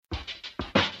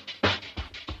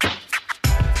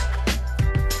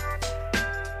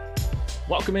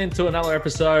Welcome into another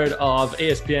episode of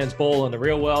ESPN's Ball in the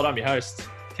Real World. I'm your host,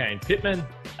 Kane Pittman.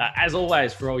 As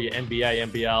always, for all your NBA,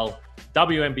 NBL,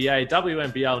 WNBA,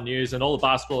 WNBL news and all the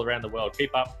basketball around the world,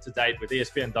 keep up to date with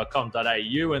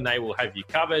espn.com.au and they will have you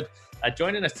covered.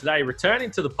 Joining us today,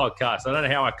 returning to the podcast. I don't know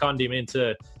how I conned him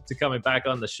into coming back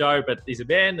on the show, but he's a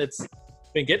man that's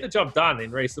been getting the job done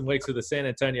in recent weeks with the San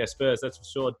Antonio Spurs, that's for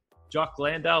sure. Jock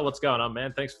Landale, what's going on,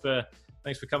 man? Thanks for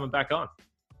coming back on.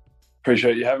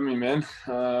 Appreciate you having me, man.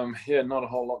 Not a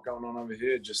whole lot going on over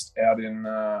here. Just out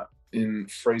in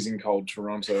freezing cold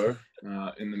Toronto,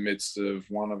 in the midst of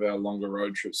one of our longer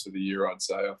road trips of the year, I'd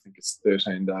say. I think it's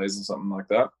 13 days or something like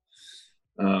that.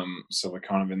 So we're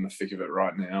kind of in the thick of it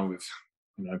right now with,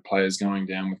 players going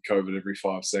down with COVID every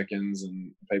 5 seconds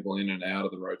and people in and out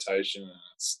of the rotation.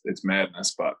 It's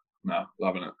madness, but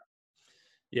loving it.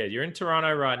 Yeah, you're in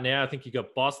Toronto right now. I think you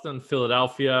got Boston,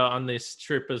 Philadelphia on this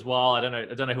trip as well. I don't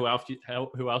know who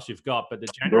else you've got, but the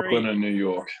January, Brooklyn and New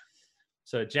York.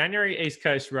 So January East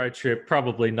Coast road trip,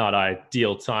 probably not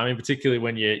ideal timing, particularly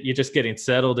when you're just getting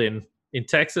settled in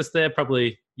Texas. There,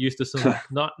 probably used to some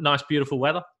nice, beautiful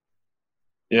weather.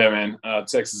 Yeah, man.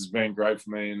 Texas has been great for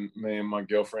me and my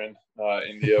girlfriend.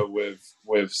 India,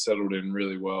 we've settled in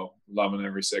really well. Loving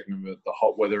every second of it. The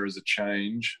hot weather is a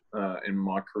change in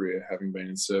my career, having been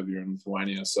in Serbia and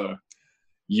Lithuania. So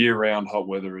year-round hot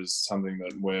weather is something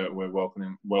that we're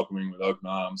welcoming with open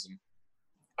arms. And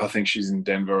I think she's in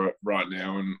Denver right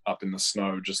now and up in the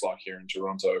snow, just like here in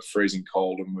Toronto, freezing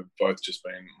cold. And we've both just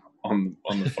been on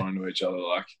the phone to each other.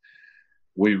 Like,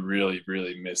 we really,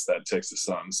 really miss that Texas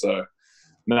sun. So,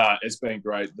 it's been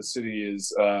great. The city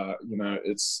is,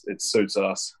 it suits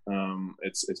us.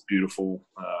 It's beautiful.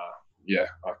 I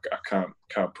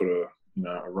can't put a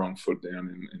wrong foot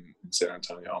down in San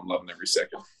Antonio. I'm loving every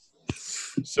second.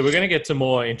 So we're going to get to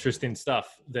more interesting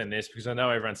stuff than this because I know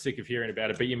everyone's sick of hearing about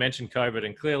it. But you mentioned COVID,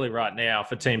 and clearly right now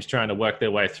for teams trying to work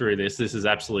their way through this is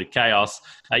absolute chaos.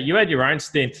 You had your own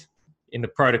stint in the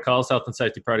protocols, health and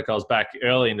safety protocols, back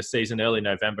early in the season, early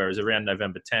November. It was around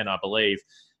November 10, I believe.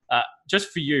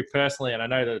 Just for you personally, and I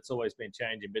know that it's always been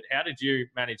changing, but how did you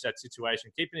manage that situation?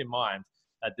 Keeping in mind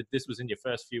that this was in your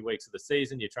first few weeks of the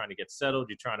season, you're trying to get settled,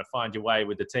 you're trying to find your way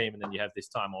with the team, and then you have this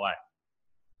time away.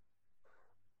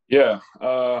 Yeah,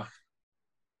 I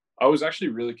was actually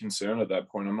really concerned at that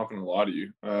point. I'm not going to lie to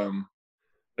you.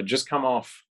 I'd just come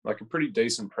off like a pretty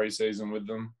decent preseason with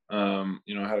them. I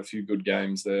had a few good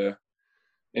games there.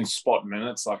 In spot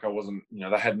minutes, like I wasn't,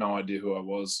 they had no idea who I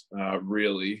was,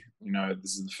 really.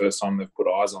 This is the first time they've put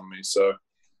eyes on me. So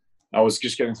I was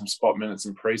just getting some spot minutes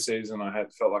in preseason. I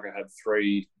felt like I had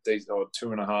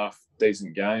 2.5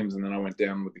 decent games, and then I went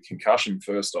down with the concussion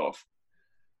first off.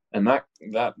 And that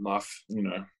life,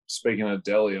 speaking of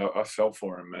Delhi, I felt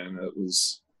for him, man. It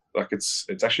was like it's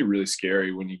actually really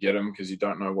scary when you get them because you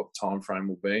don't know what the time frame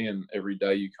will be, and every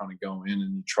day you kind of go in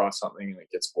and you try something and it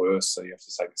gets worse, so you have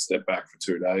to take a step back for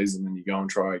 2 days and then you go and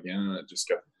try again and it just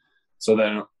goes. So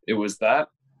then it was that,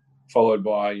 followed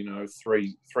by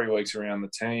 3 weeks around the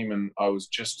team, and I was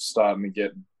just starting to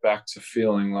get back to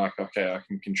feeling like, okay, I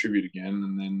can contribute again,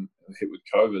 and then hit with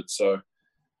COVID. So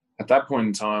at that point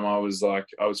in time, I was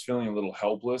feeling a little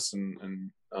helpless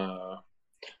and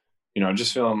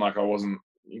just feeling like I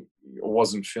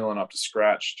wasn't feeling up to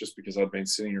scratch just because I'd been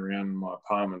sitting around in my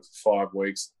apartment for 5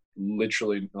 weeks.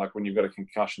 Literally, like when you've got a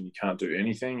concussion, you can't do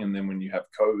anything. And then when you have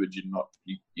COVID,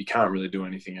 you can't really do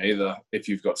anything either if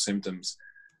you've got symptoms.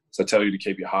 So I tell you to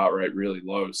keep your heart rate really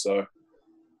low. So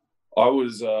I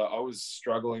was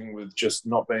struggling with just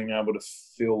not being able to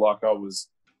feel like I was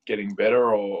getting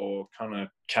better or kind of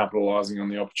capitalizing on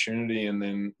the opportunity, and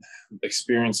then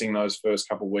experiencing those first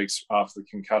couple of weeks after the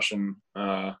concussion,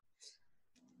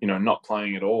 not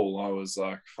playing at all. I was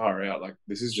like, far out, like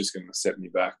this is just going to set me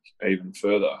back even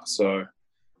further. So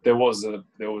there was a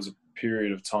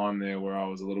period of time there where I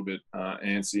was a little bit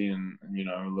antsy and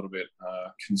a little bit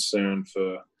concerned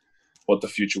for what the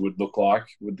future would look like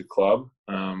with the club.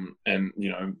 And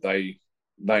they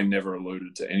never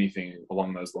alluded to anything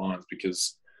along those lines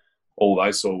because all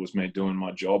they saw was me doing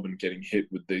my job and getting hit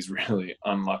with these really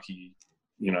unlucky,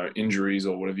 injuries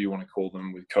or whatever you want to call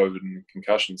them with COVID and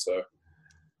concussion. So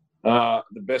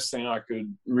the best thing I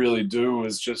could really do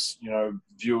was just,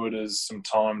 view it as some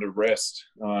time to rest.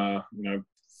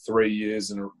 3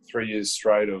 years and 3 years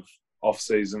straight of off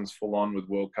seasons full on with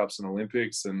World Cups and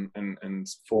Olympics and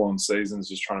full on seasons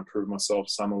just trying to prove myself,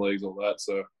 summer leagues, all that.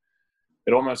 So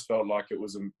it almost felt like it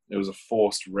was a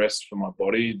forced rest for my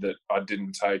body that I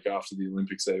didn't take after the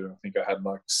Olympics even. I think I had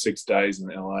like 6 days in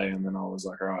LA, and then I was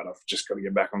like, all right, I've just got to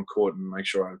get back on court and make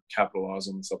sure I capitalize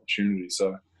on this opportunity.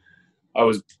 So I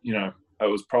was, it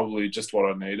was probably just what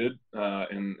I needed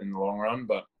in the long run.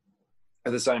 But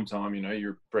at the same time, you know,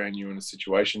 you're brand new in a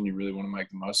situation, you really want to make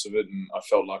the most of it. And I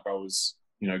felt like I was,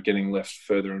 you know, getting left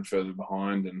further and further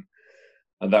behind, and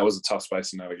that was a tough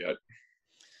space to navigate.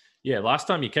 Yeah, last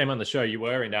time you came on the show, you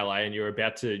were in LA and you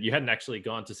hadn't actually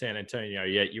gone to San Antonio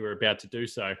yet. You were about to do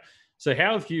so. So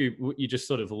how have you just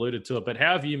sort of alluded to it, but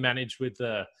how have you managed with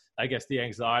the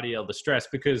anxiety or the stress?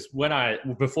 Because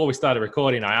before we started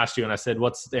recording, I asked you and I said,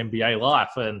 what's NBA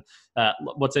life and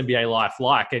what's NBA life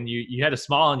like? And you had a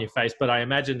smile on your face, but I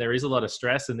imagine there is a lot of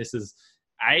stress, and this is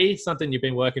A, something you've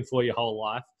been working for your whole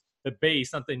life, but B,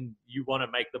 something you want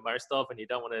to make the most of and you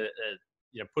don't want to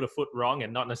put a foot wrong,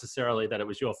 and not necessarily that it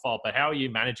was your fault. But how are you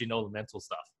managing all the mental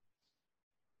stuff?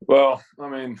 Well, I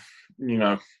mean, you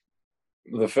know,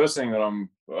 the first thing that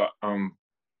I'm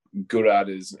good at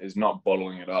is not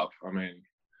bottling it up. I mean,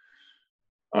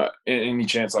 any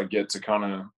chance I get to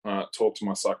kind of talk to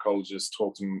my psychologist,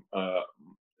 talk to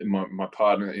my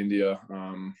partner, India.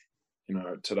 You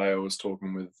know, today I was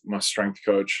talking with my strength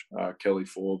coach, Kelly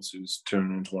Forbes, who's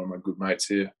turning into one of my good mates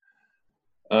here.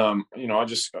 You know,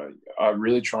 I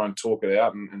really try and talk it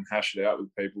out and hash it out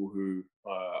with people who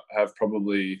have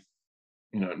probably,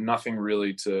 you know, nothing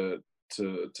really to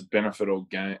benefit or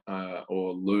gain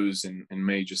or lose in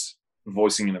me just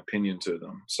voicing an opinion to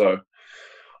them. So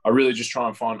I really just try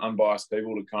and find unbiased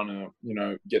people to kind of, you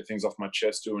know, get things off my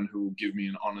chest to, and who will give me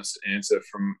an honest answer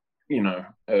from, you know,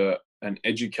 an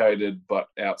educated but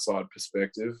outside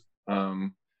perspective,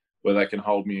 where they can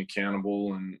hold me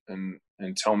accountable and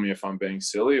tell me if I'm being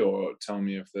silly, or tell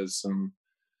me if there's some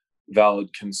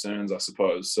valid concerns, I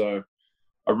suppose. So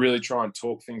I really try and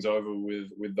talk things over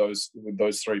with those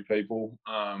three people.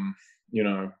 You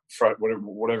know,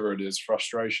 whatever it is,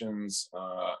 frustrations,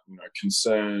 you know,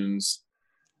 concerns,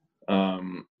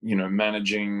 you know,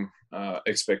 managing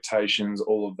expectations,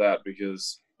 all of that.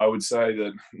 Because I would say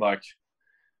that, like,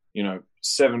 you know,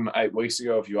 7-8 weeks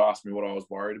ago, if you asked me what I was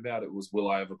worried about, it was,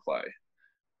 will I ever play?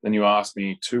 Then you asked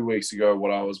me 2 weeks ago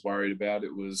what I was worried about,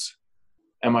 it was,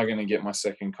 am I going to get my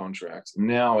second contract?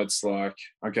 Now it's like,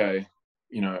 okay,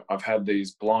 you know, I've had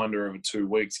these blinder over 2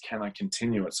 weeks. Can I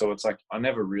continue it? So it's like, I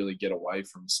never really get away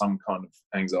from some kind of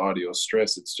anxiety or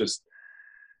stress. It's just,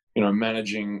 you know,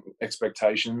 managing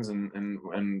expectations and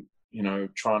you know,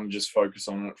 trying to just focus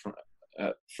on it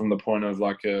from the point of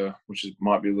like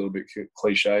might be a little bit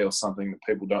cliche or something that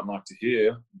people don't like to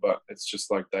hear, but it's just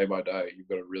like day by day. You've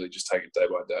got to really just take it day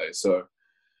by day. So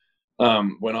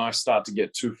when I start to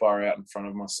get too far out in front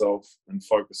of myself and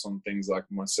focus on things like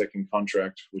my second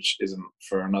contract, which isn't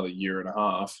for another year and a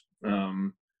half,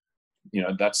 you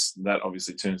know, that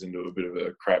obviously turns into a bit of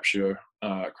a crap show.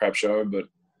 But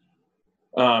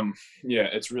yeah,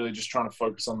 it's really just trying to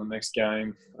focus on the next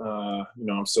game. You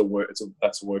know, I'm still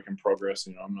that's a work in progress.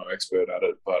 You know, I'm no expert at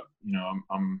it, but you know,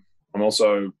 I'm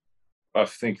also, I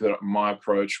think that my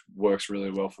approach works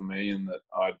really well for me, and that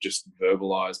I just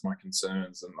verbalize my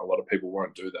concerns. And a lot of people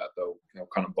won't do that. They'll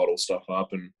kind of bottle stuff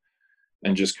up and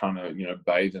just kind of, you know,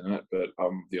 bathe in it. But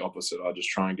I'm the opposite. I just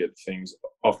try and get things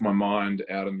off my mind,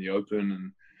 out in the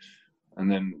open,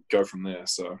 and then go from there.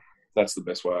 So that's the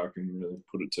best way I can really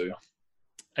put it to you.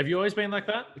 Have you always been like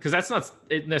that? Because that's not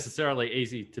necessarily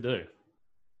easy to do.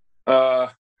 I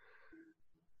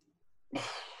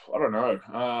don't know.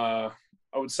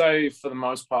 I would say for the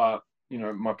most part, you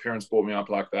know, my parents brought me up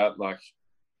like that. Like,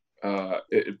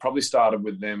 it probably started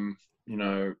with them, you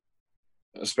know,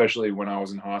 especially when I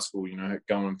was in high school, you know,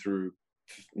 going through,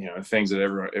 you know, things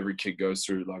that every kid goes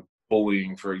through, like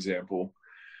bullying, for example.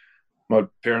 My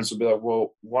parents would be like,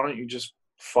 well, why don't you just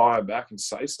fire back and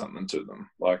say something to them?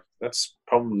 Like, that's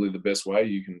probably the best way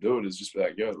you can do it, is just be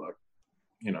like, yo, like,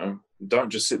 you know, don't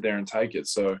just sit there and take it.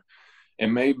 So,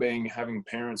 and me having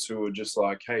parents who are just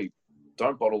like, hey,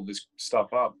 don't bottle this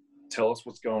stuff up. Tell us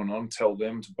what's going on. Tell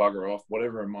them to bugger off,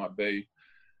 whatever it might be.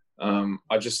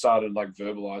 I just started like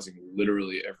verbalizing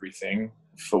literally everything.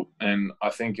 And I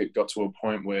think it got to a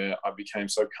point where I became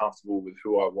so comfortable with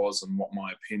who I was and what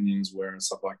my opinions were and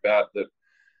stuff like that, that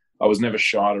I was never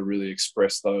shy to really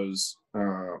express those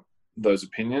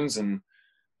opinions. And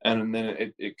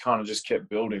then it kind of just kept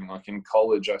building. Like in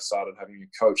college, I started having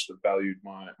a coach that valued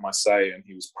my say, and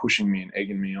he was pushing me and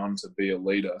egging me on to be a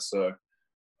leader. So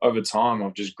over time,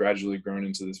 I've just gradually grown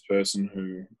into this person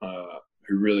who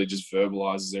really just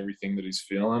verbalizes everything that he's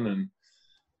feeling.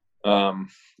 And,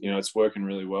 you know, it's working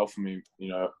really well for me, you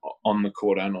know, on the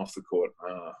court and off the court.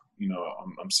 You know,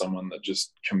 I'm someone that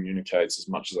just communicates as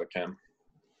much as I can.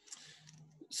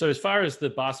 So as far as the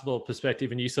basketball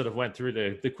perspective, and you sort of went through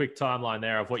the quick timeline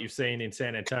there of what you've seen in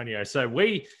San Antonio. So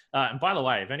and by the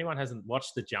way, if anyone hasn't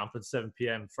watched The Jump at 7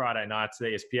 p.m. Friday nights at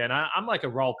ESPN, I'm like a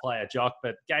role player jock,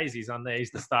 but Gazy's on there.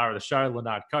 He's the star of the show.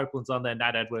 Leonard Copeland's on there.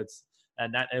 Nat Edwards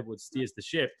steers the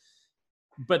ship.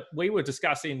 But we were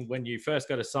discussing when you first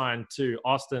got assigned to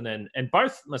Austin, and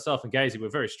both myself and Gazy were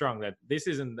very strong that this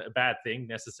isn't a bad thing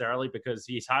necessarily because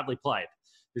he's hardly played.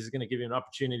 This is going to give you an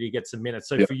opportunity to get some minutes.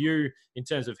 So for you, in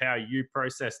terms of how you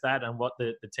process that and what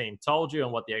the team told you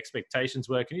and what the expectations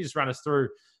were, can you just run us through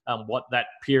what that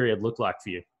period looked like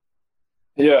for you?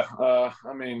 Yeah.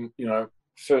 I mean, you know,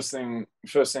 first thing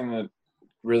that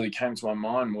really came to my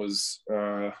mind was,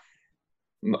 and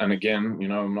again, you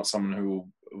know, I'm not someone who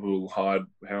will hide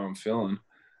how I'm feeling.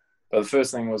 But the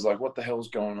first thing was like, what the hell's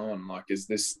going on? Like, is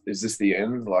this the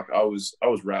end? Like, I was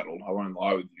rattled. I won't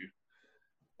lie with you.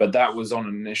 But that was on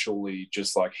initially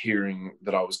just like hearing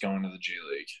that I was going to the G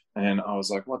League. And I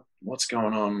was like, what's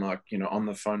going on? Like, you know, on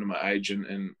the phone to my agent.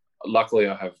 And luckily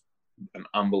I have an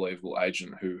unbelievable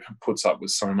agent who puts up with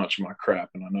so much of my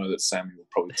crap. And I know that Sammy will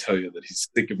probably tell you that he's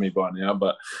sick of me by now.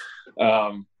 But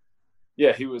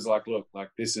yeah, he was like, look,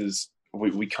 like this is,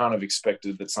 we kind of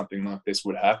expected that something like this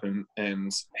would happen.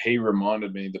 And he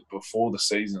reminded me that before the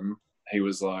season, he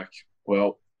was like,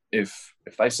 well, if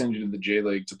they send you to the G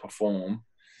League to perform,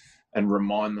 and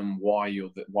remind them why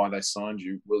they signed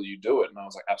you, will you do it? And I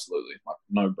was like, absolutely, like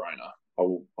no brainer. I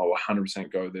will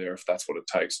 100% go there if that's what it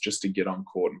takes just to get on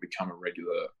court and become a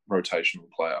regular rotational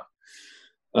player.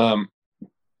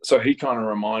 So he kind of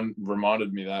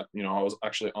reminded me that, you know, I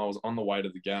was on the way to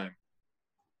the game,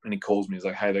 and he calls me. He's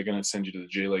like, hey, they're going to send you to the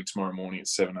G League tomorrow morning at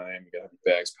 7 a.m. You got to have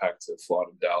your bags packed to fly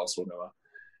to Dallas or whatever.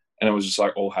 And it was just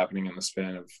like all happening in the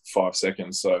span of 5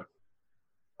 seconds. So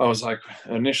I was like,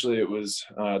 initially it was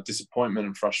disappointment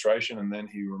and frustration. And then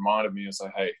he reminded me, I was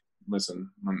like, hey, listen,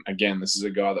 again, this is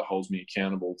a guy that holds me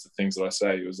accountable to things that I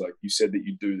say. He was like, you said that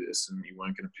you'd do this and you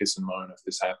weren't going to piss and moan if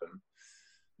this happened.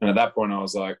 And at that point I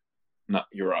was like, no,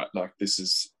 you're right. Like, this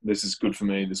is good for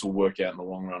me. This will work out in the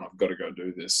long run. I've got to go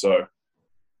do this. So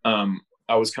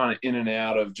I was kind of in and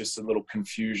out of just a little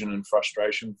confusion and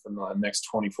frustration for the next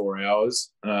 24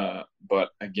 hours. But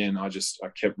again, I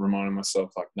kept reminding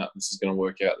myself, like, no, this is going to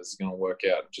work out. This is going to work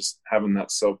out. Just having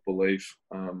that self-belief,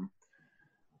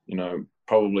 you know,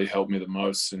 probably helped me the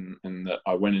most. And that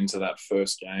I went into that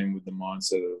first game with the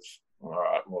mindset of, all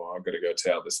right, well, I've got to go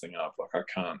towel this thing up. Like,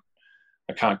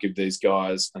 I can't give these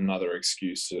guys another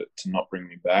excuse to not bring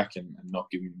me back and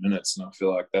not give me minutes. And I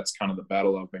feel like that's kind of the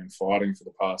battle I've been fighting for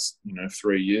the past, you know,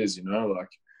 3 years, you know, like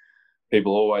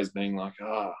people always being like,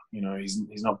 you know, he's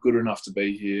not good enough to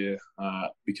be here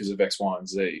because of X, Y, and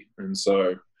Z. And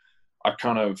so I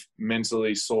kind of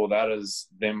mentally saw that as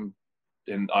them.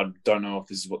 And I don't know if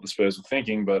this is what the Spurs were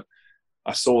thinking, but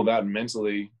I saw that and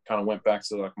mentally kind of went back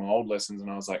to like my old lessons,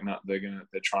 and I was like, no, they're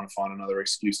trying to find another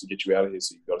excuse to get you out of here,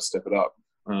 so you've got to step it up.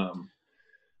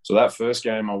 So that first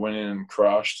game I went in and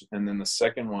crushed, and then the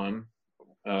second one,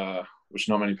 which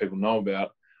not many people know about,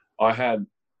 I had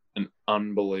an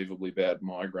unbelievably bad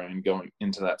migraine going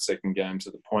into that second game,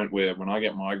 to the point where when I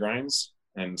get migraines,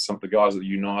 and some of the guys at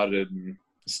United and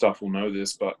stuff will know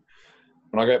this, but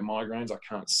when I get migraines, I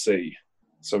can't see.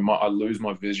 So I lose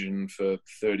my vision for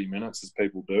 30 minutes, as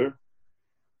people do.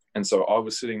 And so I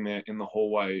was sitting there in the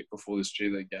hallway before this G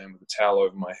League game with a towel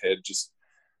over my head, just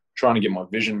trying to get my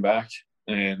vision back.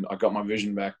 And I got my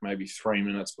vision back maybe 3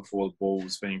 minutes before the ball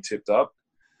was being tipped up.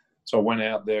 So I went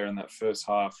out there in that first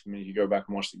half. I mean, you go back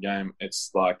and watch the game, it's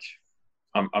like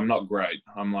I'm not great.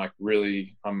 I'm like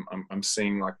really, I'm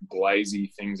seeing like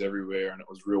glazy things everywhere, and it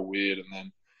was real weird. And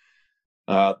then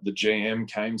the GM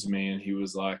came to me and he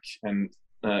was like,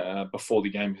 before the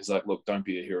game, he's like, look, don't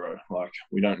be a hero. Like,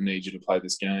 we don't need you to play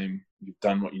this game. You've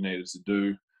done what you needed to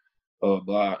do, blah, blah,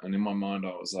 blah. And in my mind, I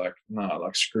was like, nah,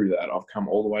 like, screw that. I've come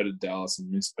all the way to Dallas and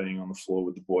missed being on the floor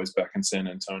with the boys back in San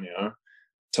Antonio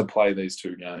to play these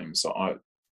 2 games. So I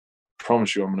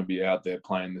promise you I'm going to be out there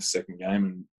playing this second game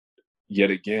and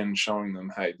yet again showing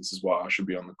them, hey, this is why I should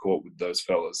be on the court with those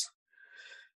fellas.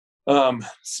 So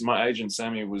my agent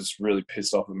Sammy was really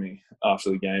pissed off at me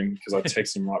after the game, because I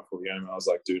texted him right before the game. I was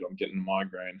like, dude, I'm getting a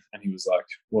migraine. And he was like,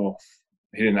 well,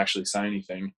 he didn't actually say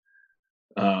anything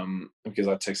because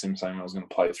I texted him saying I was going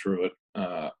to play through it.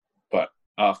 But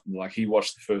after, like, he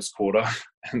watched the first quarter,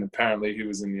 and apparently he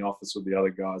was in the office with the other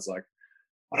guys like,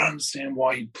 I don't understand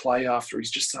why he'd play after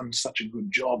he's just done such a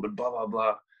good job and blah, blah,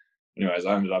 blah. Anyways,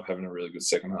 I ended up having a really good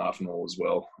second half and all as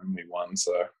well, and we won.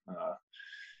 So,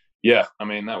 yeah, I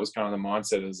mean, that was kind of the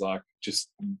mindset, is like, just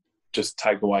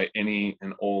take away any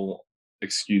and all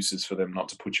excuses for them not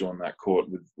to put you on that court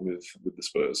with the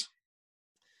Spurs.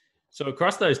 So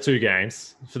across those two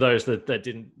games, for those that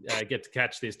didn't get to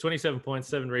catch this, 27 points,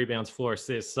 7 rebounds, 4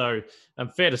 assists. So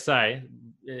fair to say,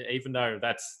 even though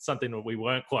that's something that we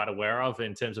weren't quite aware of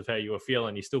in terms of how you were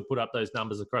feeling, you still put up those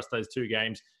numbers across those two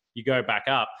games. You go back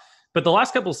up. But the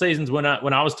last couple of seasons, when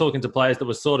I was talking to players that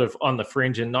were sort of on the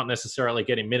fringe and not necessarily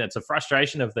getting minutes, a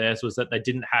frustration of theirs was that they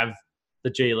didn't have the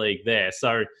G League there.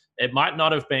 So it might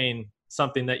not have been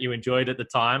something that you enjoyed at the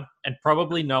time, and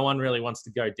probably no one really wants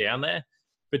to go down there.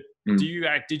 But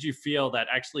did you feel that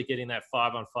actually getting that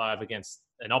 5-on-5 against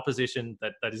an opposition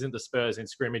that isn't the Spurs in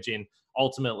scrimmaging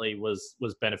ultimately was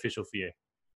beneficial for you?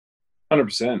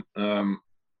 100%.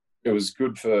 It was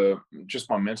good for just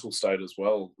my mental state as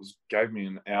well. It gave me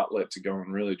an outlet to go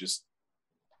and really just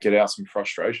get out some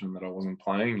frustration that I wasn't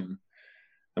playing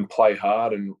and play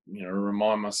hard, and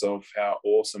remind myself how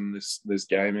awesome this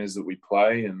game is that we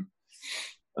play, and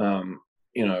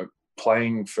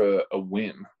playing for a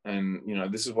win. And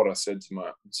this is what I said to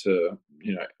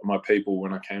my people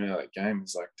when I came out of that game.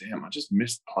 It's like, damn, I just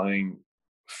missed playing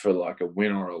for like a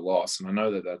win or a loss. And I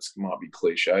know that might be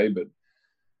cliche, but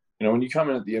when you come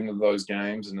in at the end of those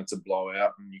games and it's a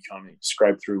blowout and you kind of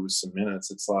scrape through with some minutes,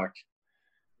 it's like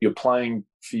you're playing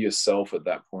for yourself at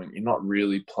that point. You're not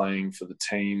really playing for the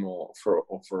team or for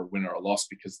a win or a loss,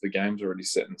 because the game's already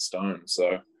set in stone.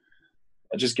 So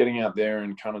just getting out there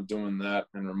and kind of doing that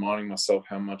and reminding myself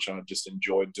how much I just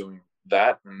enjoyed doing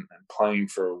that and playing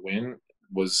for a win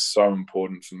was so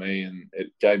important for me. And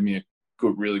it gave me a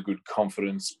really good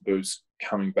confidence boost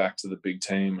coming back to the big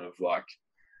team of like,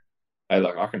 hey,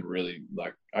 like I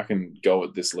can go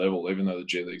at this level, even though the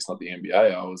G League's not the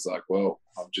NBA. I was like, well,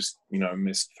 I've just,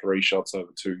 missed 3 shots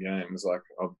over 2 games. Like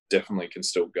I definitely can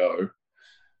still go.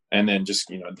 And then just,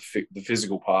 the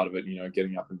physical part of it,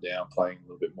 getting up and down, playing a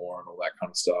little bit more and all that kind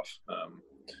of stuff.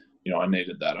 I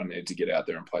needed that. I needed to get out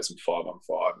there and play some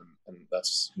 5-on-5, and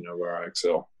that's, where I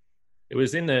excel. It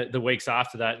was in the weeks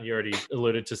after that, and you already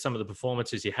alluded to some of the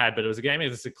performances you had, but it was a game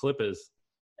against the Clippers.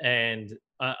 And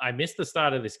I missed the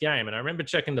start of this game. And I remember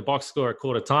checking the box score at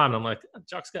quarter time. And I'm like,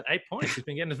 Jock's got 8 points. He's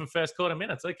been getting some first quarter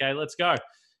minutes. Okay, let's go.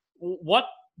 What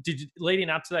did you, leading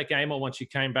up to that game, or once you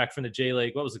came back from the G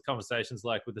League, what was the conversations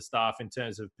like with the staff in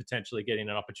terms of potentially getting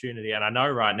an opportunity? And I know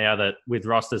right now that with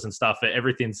rosters and stuff,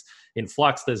 everything's in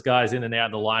flux. There's guys in and out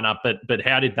of the lineup. But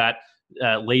how did that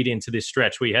lead into this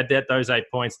stretch? We had those 8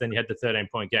 points, then you had the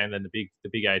 13-point game, then the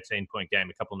big 18-point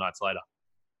game a couple of nights later.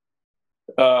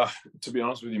 To be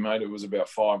honest with you, mate, it was about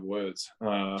 5 words.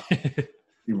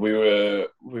 We were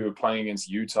playing against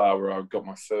Utah, where I got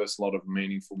my first lot of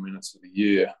meaningful minutes of the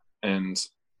year, and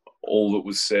all that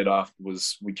was said after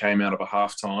was we came out of a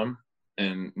halftime,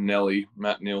 and Nelly,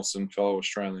 Matt Nielsen, fellow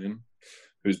Australian,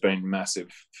 who's been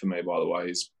massive for me, by the way,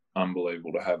 he's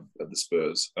unbelievable to have at the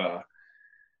Spurs.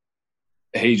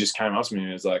 He just came up to me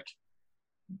and was like,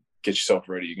 "Get yourself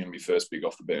ready. You're going to be first big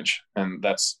off the bench," and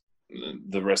that's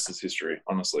the rest is history,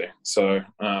 honestly. So,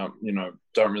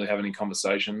 don't really have any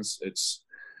conversations.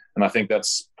 And I think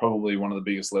that's probably one of the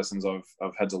biggest lessons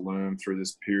I've had to learn through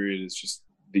this period is just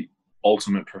the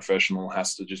ultimate professional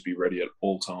has to just be ready at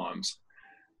all times.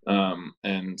 And,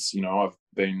 I've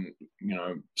been,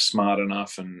 smart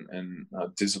enough and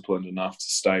disciplined enough to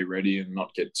stay ready and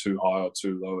not get too high or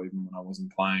too low, even when I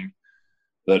wasn't playing.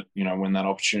 That, when that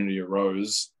opportunity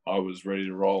arose, I was ready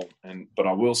to roll. But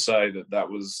I will say that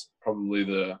was probably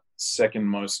the second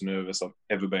most nervous I've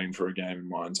ever been for a game in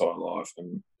my entire life.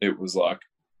 And it was like,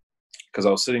 because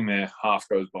I was sitting there, half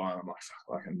goes by, and I'm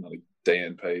like another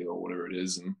DNP or whatever it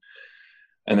is.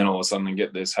 And then all of a sudden I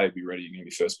get this, hey, be ready, you're going to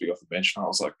be first big off the bench. And I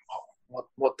was like, oh,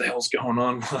 what the hell's going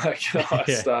on? Like, I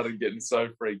started getting so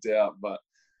freaked out. But,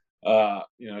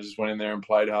 just went in there and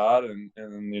played hard and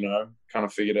kind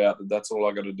of figured out that that's all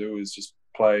I got to do is just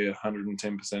play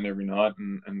 110% every night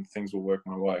and things will work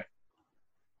my way.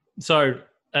 So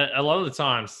a lot of the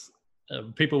times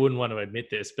people wouldn't want to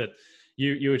admit this, but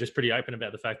you were just pretty open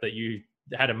about the fact that you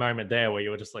had a moment there where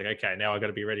you were just like, okay, now I got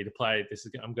to be ready to play.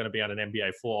 I'm going to be on an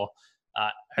NBA floor.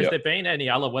 Has there been any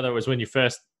other, whether it was when you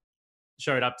first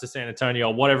showed up to San Antonio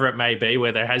or whatever it may be,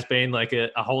 where there has been like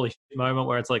a holy moment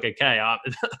where it's like, okay,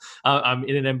 I'm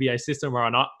in an NBA system or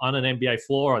I'm not on an NBA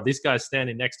floor or this guy's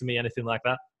standing next to me, anything like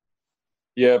that?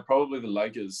 Yeah, probably the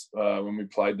Lakers when we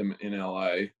played them in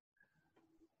LA.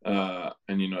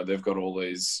 And, they've got all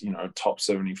these, top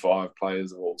 75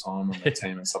 players of all time on their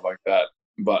team and stuff like that.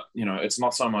 But, it's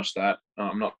not so much that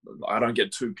I don't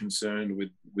get too concerned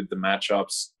with the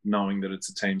matchups, knowing that it's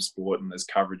a team sport and there's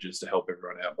coverages to help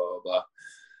everyone out, blah, blah, blah.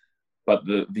 But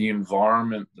the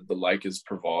environment that the Lakers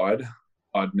provide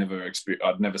I'd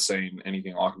never seen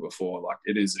anything like it before. Like,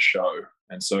 it is a show.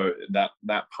 And so that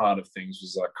part of things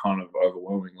was like kind of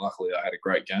overwhelming. Luckily I had a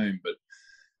great game, but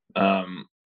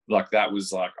like that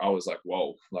was like, I was like,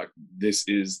 whoa, like this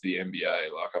is the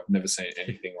NBA. Like, I've never seen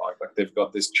anything like they've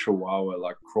got this chihuahua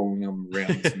like crawling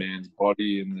around this man's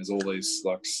body, and there's all these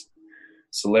like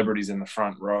celebrities in the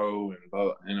front row,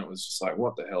 and it was just like,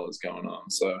 what the hell is going on?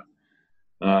 So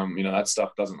that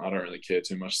stuff I don't really care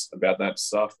too much about that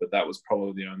stuff, but that was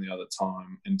probably the only other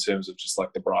time in terms of just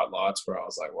like the bright lights where I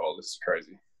was like, well, this is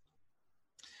crazy.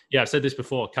 Yeah, I've said this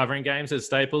before, covering games at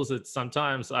Staples, it's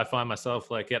sometimes I find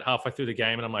myself like get halfway through the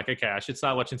game and I'm like, okay, I should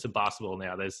start watching some basketball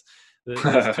now. There's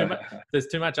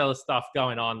too much other stuff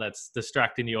going on that's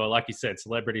distracting you, or like you said,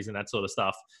 celebrities and that sort of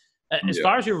stuff. As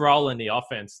far as your role in the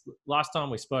offense, last time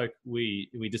we spoke, we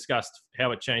discussed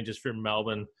how it changes from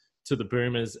Melbourne to the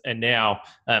Boomers, and now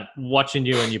watching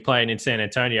you and you playing in San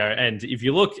Antonio. And if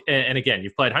you look, and again,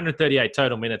 you've played 138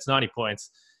 total minutes, 90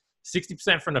 points,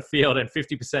 60% from the field and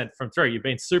 50% from three. You've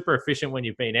been super efficient when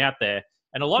you've been out there.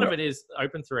 And a lot of it is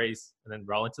open threes and then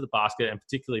roll into the basket and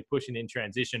particularly pushing in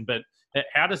transition. But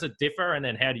how does it differ? And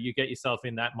then how do you get yourself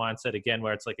in that mindset again,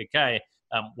 where it's like, okay,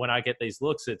 when I get these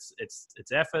looks, it's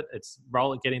effort, it's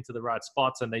roll it, get into the right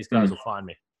spots, and these guys will find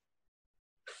me.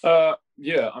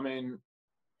 Yeah, I mean,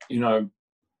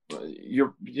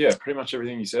 pretty much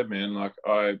everything you said, man. Like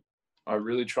I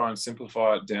really try and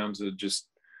simplify it down to just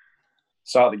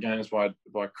start the games by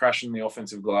crashing the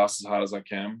offensive glass as hard as I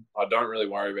can. I don't really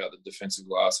worry about the defensive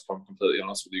glass, if I'm completely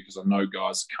honest with you, because I know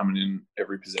guys are coming in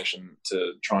every possession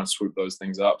to try and swoop those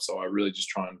things up. So I really just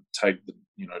try and take the,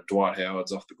 Dwight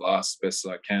Howard's off the glass as best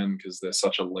as I can, because they're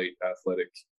such elite athletic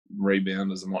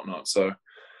rebounders and whatnot. So,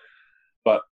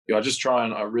 but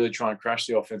I really try and crash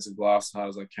the offensive glass as hard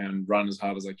as I can, run as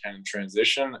hard as I can in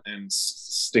transition, and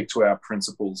stick to our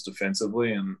principles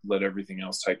defensively and let everything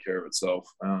else take care of itself.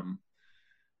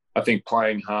 I think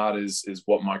playing hard is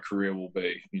what my career will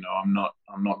be. I'm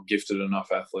not gifted enough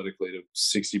athletically to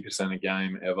 60% a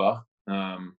game ever.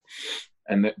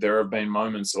 And there have been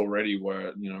moments already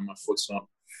where, my foot's not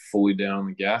fully down on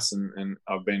the gas and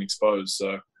I've been exposed.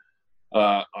 So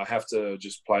I have to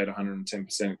just play at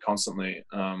 110% constantly.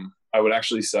 I would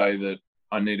actually say that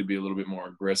I need to be a little bit more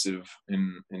aggressive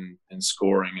in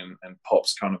scoring, and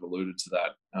Pop's kind of alluded to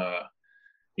that.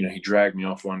 He dragged me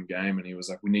off one game and he was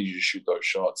like, we need you to shoot those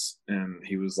shots. And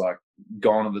he was like,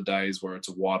 gone are the days where it's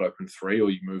a wide open three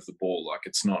or you move the ball. Like,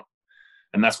 it's not.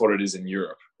 And that's what it is in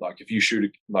Europe. Like, if you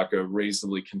shoot a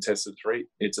reasonably contested three,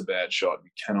 it's a bad shot. You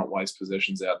cannot waste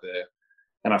possessions out there.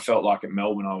 And I felt like at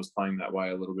Melbourne, I was playing that way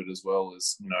a little bit as well.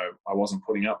 As I wasn't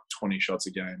putting up 20 shots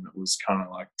a game. It was kind of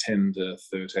like 10 to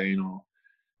 13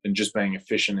 and just being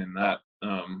efficient in that.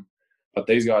 But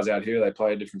these guys out here, they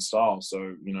play a different style.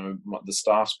 So, the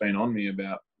staff's been on me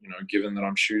about, given that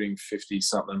I'm shooting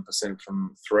 50-something%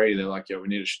 from three, they're like, yeah, we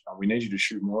need you to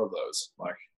shoot more of those.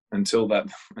 Like, until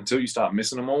you start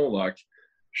missing them all, like,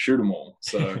 shoot them all.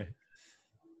 So,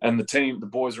 and the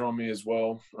boys are on me as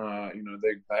well.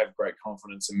 They have great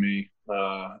confidence in me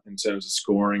in terms of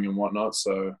scoring and whatnot.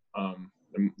 So,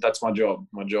 that's my job.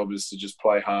 My job is to just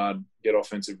play hard, get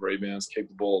offensive rebounds, keep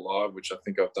the ball alive, which I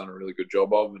think I've done a really good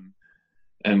job of,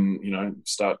 and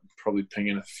start probably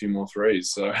pinging a few more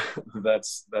threes. So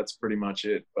that's pretty much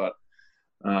it. But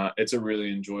it's a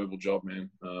really enjoyable job, man.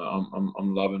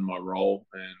 I'm loving my role,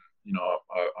 and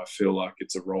I feel like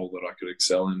it's a role that I could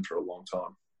excel in for a long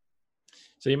time.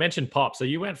 So you mentioned Pop. So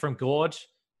you went from Gorge,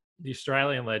 the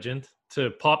Australian legend, to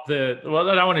Pop, I don't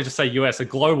want to just say US, a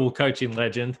global coaching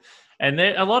legend. And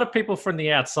then a lot of people from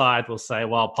the outside will say,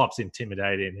 well, Pop's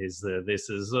intimidating. This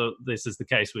is the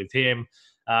case with him.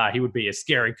 He would be a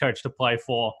scary coach to play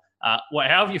for. How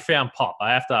have you found Pop?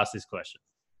 I have to ask this question.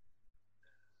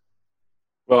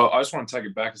 Well, I just want to take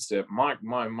it back a step.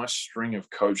 My string of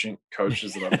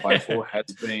coaches that I played for has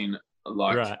been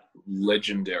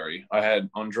legendary. I had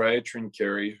Andrea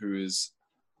Trinchieri, who is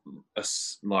a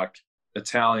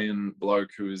Italian bloke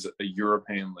who is a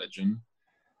European legend.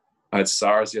 I had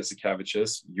Saras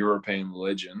Jasikevičius, European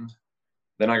legend.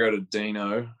 Then I go to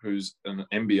Dino, who's an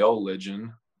NBL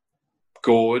legend,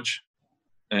 Gorge,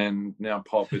 and now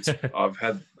Pop.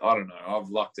 I've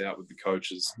lucked out with the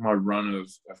coaches. My run of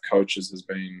coaches has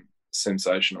been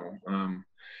sensational.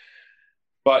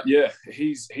 But yeah,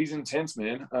 he's intense,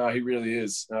 man. He really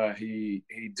is. He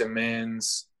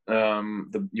demands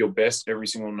your best every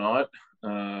single night,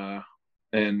 and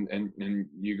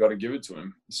you got to give it to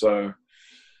him. So.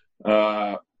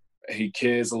 He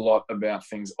cares a lot about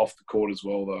things off the court as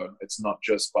well, though. It's not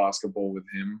just basketball with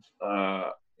him.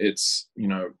 It's,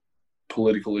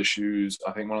 political issues.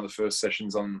 I think one of the first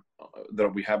sessions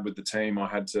that we had with the team, I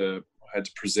had to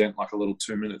present like a little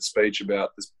 2-minute speech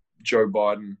about this Joe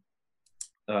Biden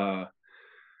 $2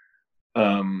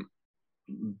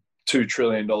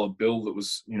 trillion bill that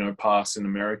was, passed in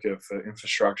America for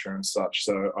infrastructure and such.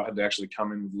 So I had to actually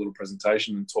come in with a little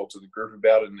presentation and talk to the group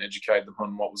about it and educate them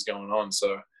on what was going on.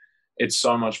 So it's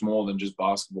so much more than just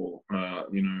basketball.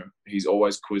 He's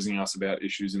always quizzing us about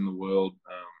issues in the world,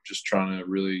 just trying to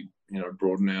really,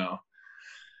 broaden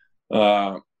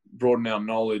our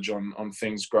knowledge on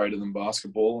things greater than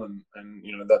basketball. And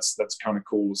that's kind of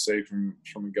cool to see from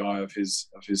a guy of his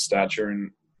stature,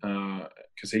 and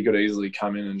because he could easily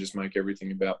come in and just make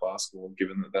everything about basketball,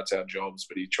 given that that's our jobs,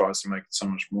 but he tries to make it so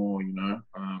much more.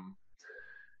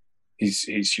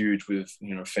 He's huge with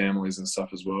families and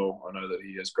stuff as well. I know that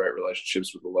he has great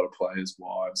relationships with a lot of players'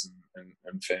 wives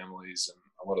and families, and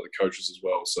a lot of the coaches as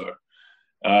well. So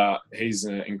he's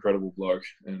an incredible bloke,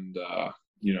 and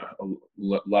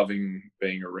loving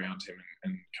being around him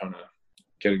and kind of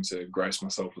getting to grace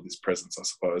myself with his presence, I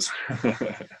suppose.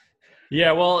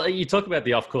 Yeah, well, you talk about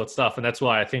the off-court stuff, and that's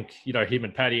why I think, him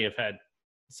and Paddy have had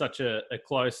such a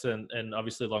close and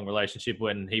obviously long relationship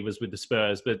when he was with the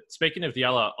Spurs. But speaking of the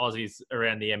other Aussies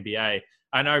around the NBA,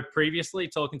 I know previously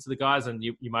talking to the guys, and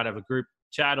you might have a group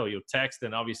chat or you'll text,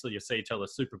 and obviously you'll see each other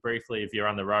super briefly if you're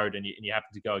on the road and you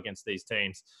happen to go against these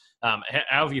teams. How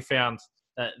have you found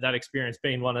that experience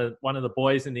being one of the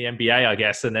boys in the NBA, I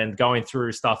guess, and then going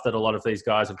through stuff that a lot of these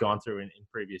guys have gone through in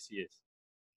previous years?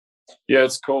 Yeah,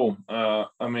 it's cool.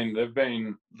 They've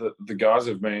been the guys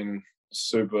have been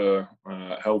super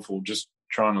helpful, just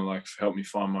trying to help me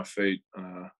find my feet.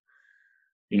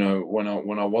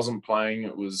 When I wasn't playing,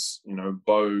 it was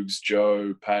Bogues,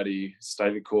 Joe, Paddy,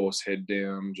 stay the course, head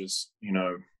down, just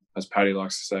as Paddy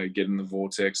likes to say, get in the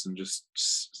vortex and just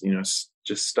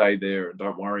stay there and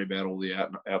don't worry about all the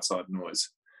outside noise.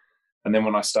 And then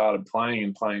when I started playing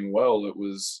and playing well, it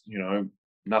was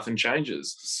nothing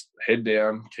changes. Just head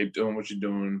down, keep doing what you're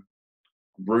doing,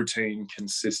 routine,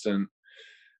 consistent,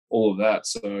 all of that.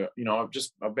 So,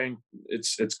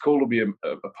 it's cool to be a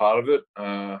part of it.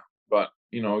 But,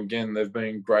 again, they've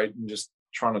been great in just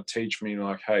trying to teach me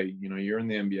hey, you're in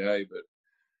the NBA, but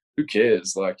who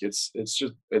cares?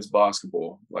 It's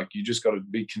basketball. You just got to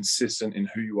be consistent in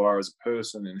who you are as a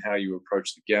person and how you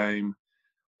approach the game,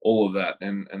 all of that.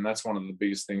 And that's one of the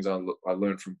biggest things I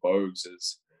learned from Bogues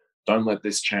is, don't let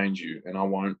this change you. And I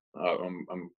won't.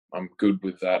 I'm good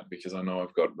with that because I know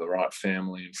I've got the right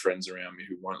family and friends around me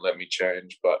who won't let me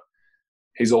change. But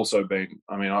he's also been,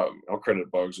 I'll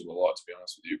credit Bogues with a lot, to be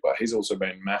honest with you, but he's also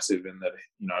been massive in that,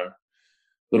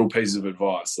 little pieces of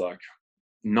advice,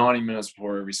 90 minutes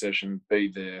before every session, be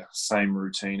there, same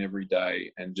routine every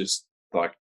day, and just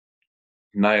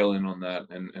nail in on that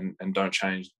and don't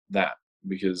change that,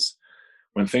 because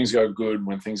when things go good,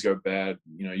 when things go bad,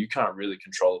 you can't really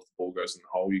control if the ball goes in the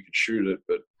hole. You can shoot it,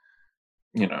 but,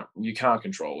 you can't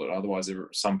control it. Otherwise,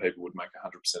 some people would make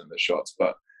 100% of their shots.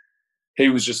 But he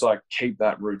was just keep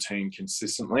that routine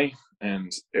consistently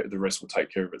and the rest will take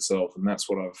care of itself. And that's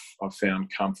what I've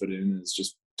found comfort in, is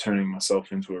just turning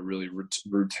myself into a really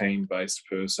routine-based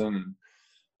person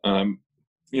and,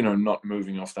 not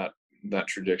moving off that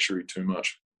trajectory too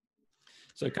much.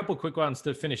 So a couple of quick ones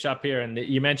to finish up here. And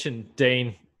you mentioned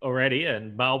Dean already,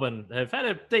 and Melbourne have had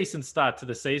a decent start to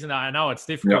the season. I know it's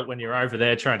difficult when you're over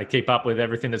there trying to keep up with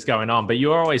everything that's going on, but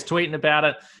you're always tweeting about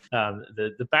it.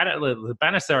 The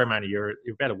banner ceremony, you're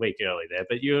about a week early there,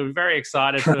 but you're very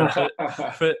excited for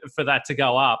that to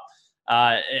go up.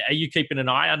 Are you keeping an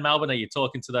eye on Melbourne? Are you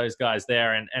talking to those guys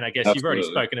there? And I guess You've already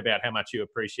spoken about how much you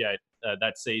appreciate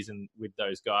that season with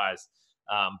those guys.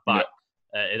 But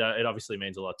it obviously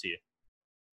means a lot to you.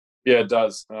 Yeah, it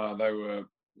does.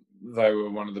 They were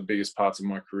one of the biggest parts of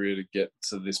my career to get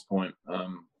to this point.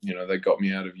 They got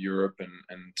me out of Europe and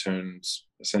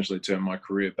essentially turned my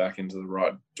career back into the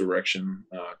right direction,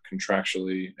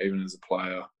 contractually, even as a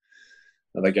player.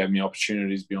 They gave me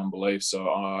opportunities beyond belief. So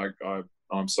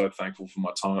I'm so thankful for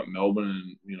my time at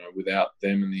Melbourne, and without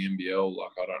them in the NBL,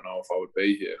 I don't know if I would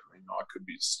be here. I could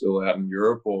be still out in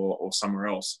Europe or somewhere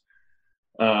else.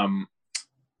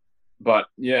 But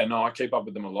yeah, no, I keep up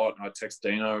with them a lot. I text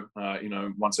Dino,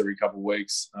 once every couple of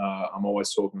weeks. I'm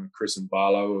always talking with Chris and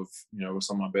Barlow of,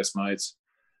 some of my best mates.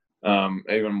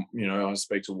 Even, I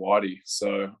speak to Whitey.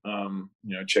 So,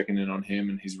 checking in on him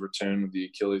and his return with the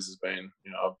Achilles has been,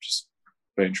 I've just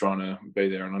been trying to be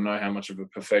there, and I know how much of a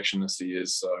perfectionist he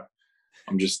is. So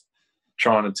I'm just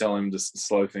trying to tell him to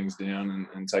slow things down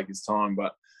and take his time.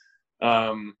 But, I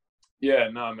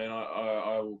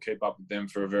will keep up with them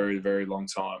for a very, very long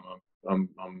time. I'm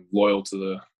loyal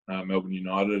to Melbourne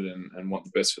United and want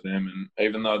the best for them. And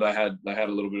even though they had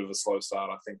a little bit of a slow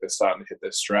start, I think they're starting to hit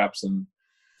their straps and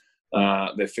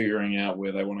they're figuring out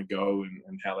where they want to go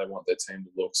and how they want their team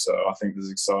to look. So I think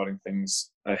there's exciting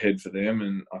things ahead for them.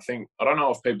 And I don't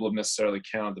know if people have necessarily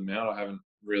counted them out. I haven't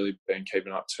really been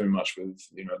keeping up too much with,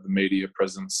 the media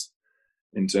presence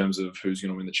in terms of who's going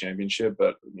to win the championship.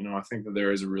 But, I think that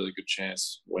there is a really good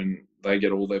chance when they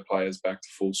get all their players back to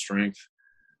full strength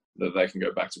that they can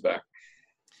go back to back.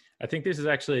 I think this is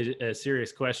actually a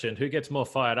serious question. Who gets more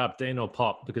fired up, Dean or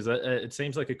Pop? Because it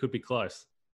seems like it could be close.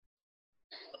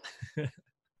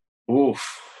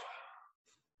 Oof.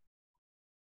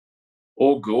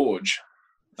 Or Gorge.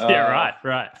 Yeah,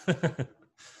 right.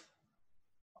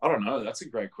 I don't know. That's a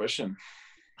great question.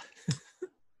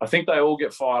 I think they all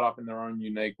get fired up in their own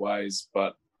unique ways,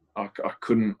 but I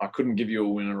couldn't give you a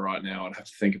winner right now. I'd have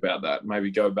to think about that.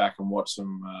 Maybe go back and watch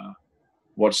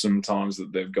some times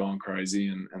that they've gone crazy,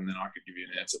 and then I could give you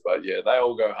an answer. But yeah, they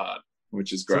all go hard,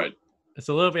 which is great. It's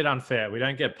a little bit unfair. We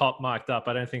don't get Pop marked up.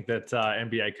 I don't think that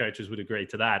NBA coaches would agree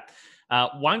to that.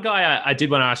 One guy I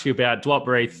did want to ask you about, Duop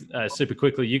Reath, super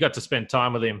quickly. You got to spend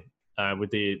time with him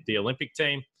with the Olympic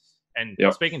team. And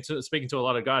speaking to a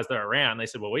lot of guys that are around, they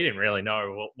said, well, we didn't really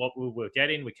know what we were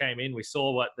getting. We came in, we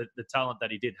saw what the talent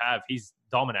that he did have. He's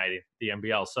dominated the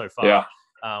NBL so far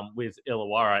with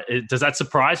Illawarra. Does that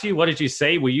surprise you? What did you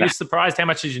see? Were you surprised? How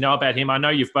much did you know about him? I know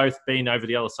you've both been over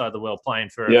the other side of the world playing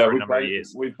for a number of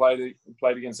years. We played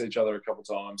against each other a couple of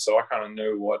times, so I kind of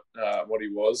knew what he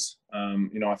was.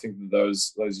 I think that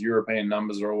those European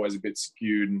numbers are always a bit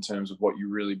skewed in terms of what you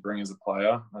really bring as a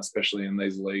player, especially in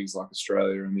these leagues like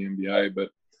Australia and the NBA. But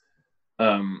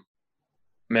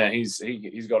man,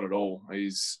 he's got it all.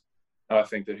 I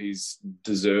think that he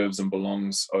deserves and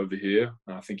belongs over here.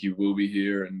 I think he will be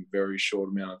here in a very short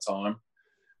amount of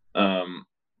time.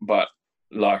 But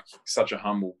like, such a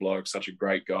humble bloke, such a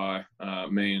great guy.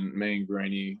 Me and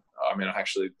Greeny,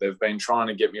 actually, they've been trying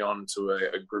to get me on to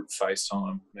a group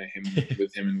FaceTime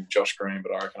with him and Josh Green,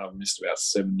 but I reckon I've missed about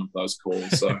 7 of those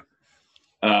calls. So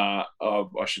I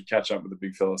should catch up with the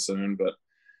big fella soon. But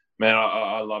man,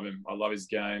 I love him. I love his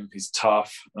game. He's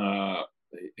tough.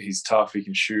 He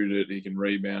can shoot it. He can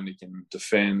rebound. He can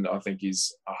defend. I think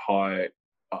he's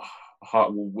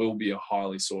will be a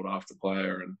highly sought after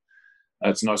player, and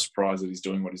it's no surprise that he's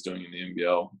doing what he's doing in the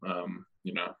NBL.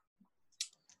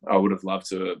 I would have loved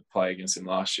to play against him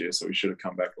last year, so he should have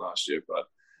come back last year. But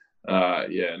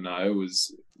it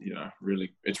was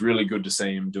really, it's really good to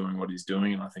see him doing what he's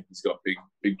doing, and I think he's got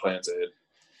big plans ahead.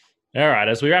 All right,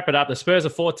 as we wrap it up, the Spurs are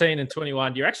 14 and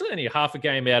 21. You're actually only half a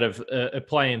game out of a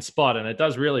play-in spot, and it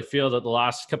does really feel that the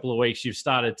last couple of weeks you've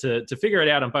started to figure it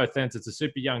out on both ends. It's a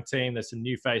super young team. There's some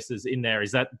new faces in there.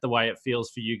 Is that the way it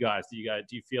feels for you guys? Do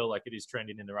you feel like it is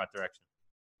trending in the right direction?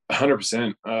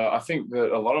 100%. I think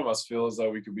that a lot of us feel as though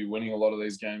we could be winning a lot of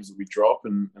these games that we drop,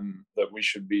 and that we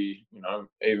should be,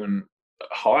 even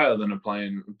higher than a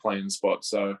play-in spot.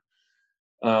 So.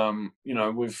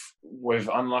 We've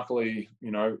unluckily,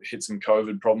 hit some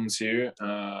COVID problems here,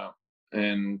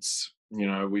 and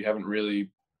we haven't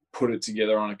really put it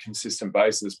together on a consistent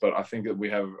basis. But I think that we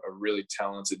have a really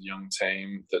talented young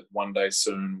team that one day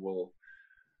soon will,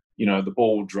 the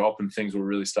ball will drop and things will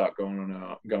really start going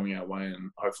our way, and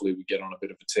hopefully we get on a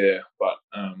bit of a tear. But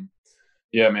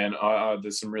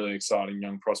there's some really exciting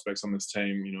young prospects on this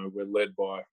team. We're led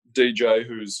by DJ,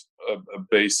 who's a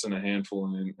beast and a handful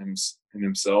in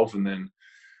himself, and then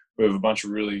we have a bunch of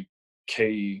really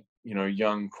key,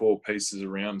 young core pieces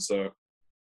around. So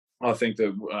I think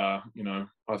that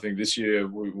I think this year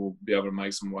we will be able to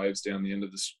make some waves down the end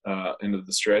of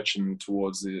the stretch and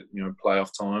towards the playoff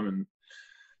time and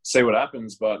see what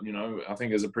happens. But I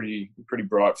think there's a pretty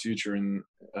bright future in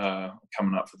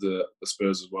coming up for the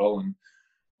Spurs as well, and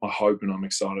I hope and I'm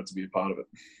excited to be a part of it.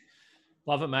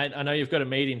 Love it, mate. I know you've got a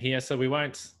meeting here, so we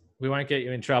won't get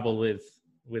you in trouble with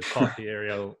Pop here.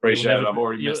 Appreciate it. I've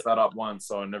already messed that up once,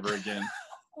 so never again.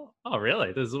 Oh,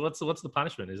 really? What's the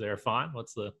punishment? Is there a fine?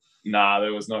 Nah,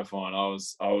 there was no fine. I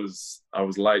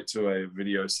was late to a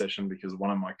video session because one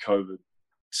of my COVID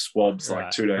swabs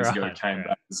 2 days ago came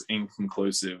back as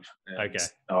inconclusive. And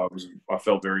I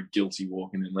felt very guilty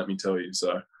walking in, let me tell you.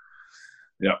 So,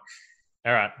 yeah.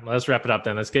 All right, well, let's wrap it up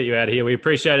then. Let's get you out of here. We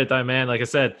appreciate it though, man. Like I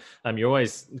said, you're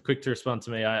always quick to respond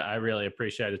to me. I really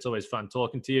appreciate it. It's always fun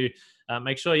talking to you.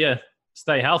 Make sure you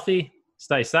stay healthy,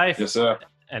 stay safe. Yes, sir.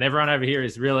 And everyone over here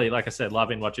is really, like I said,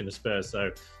 loving watching the Spurs.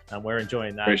 So we're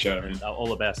enjoying that. Appreciate it, man. All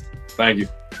the best. Thank you.